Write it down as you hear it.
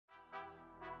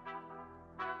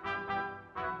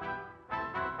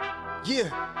Yeah.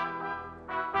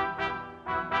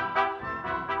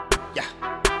 Yeah.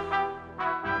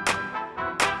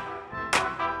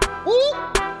 Woo!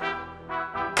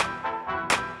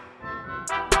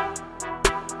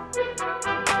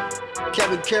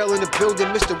 CARROLL in the building,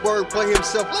 Mr. Wordplay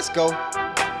himself. Let's go.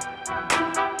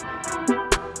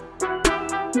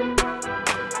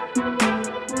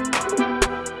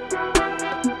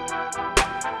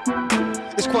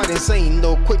 It's quite insane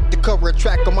though, quick to cover a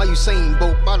track on my Usain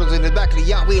boat. Bottles in the back of the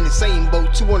yacht, we in the same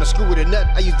boat. 2 on a screw with a nut,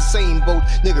 I use the same boat.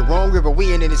 Nigga, wrong river,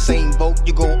 we ain't in the same boat.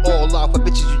 You go all out for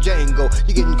bitches, you Django.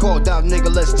 You getting called out,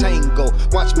 nigga, let's tango.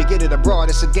 Watch me get it abroad,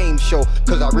 it's a game show.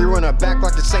 Cause I rerun her back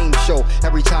like the same show.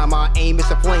 Every time I aim,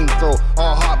 it's a flamethrower.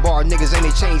 All hot bar niggas and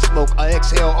they chain smoke. I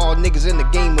exhale, all niggas in the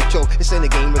game with choke. It's in the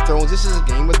Game of Thrones, this is a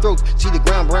game of throats. See the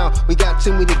ground brown, we got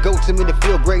too many goats. I'm in the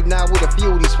field great now with a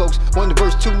few of these folks. One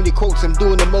verse, too many quotes, I'm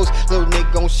doing the most. Little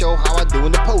nigga gon' show how I do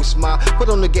in the post. My foot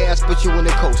on the gas, put you in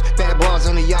the coast. Bad bras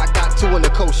on the yacht, got 2 on the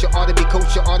coast. You ought to be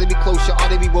coach, you ought to be close, you ought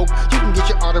to be woke. You can get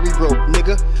your artery broke,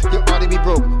 nigga. You ought to be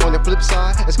broke. On the flip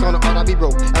side, it's gonna ought to be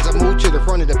broke. As I move to the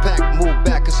front of the pack, move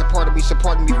back, it's a part of me, so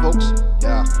pardon me, folks.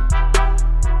 Yeah.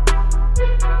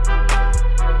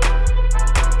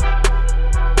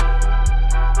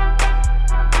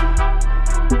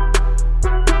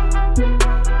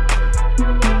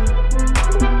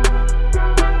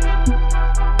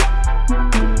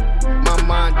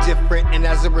 And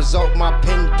as a result, my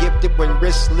pen gifted. When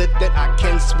wrists lifted, I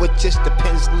can switch it. The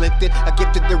pen's lifted, I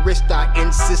gifted the wrist. I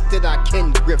insisted I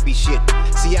can griffy shit.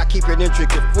 See, I keep it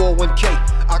intricate. 401k,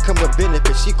 I come with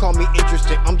benefits. She call me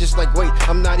interested. I'm just like, wait,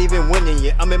 I'm not even winning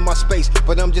yet. I'm in my space,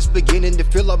 but I'm just beginning to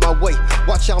fill up my weight.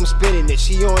 Watch how I'm spinning it.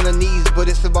 She on her knees, but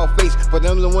it's about face. But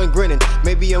I'm the one grinning.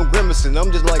 Maybe I'm grimacing.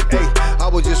 I'm just like, hey, I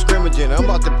was just scrimmaging. I'm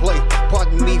about to play.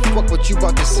 Pardon me, fuck what you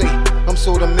about to say. I'm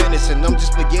sorta menacing. I'm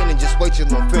just beginning. Just wait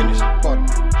till I'm finished.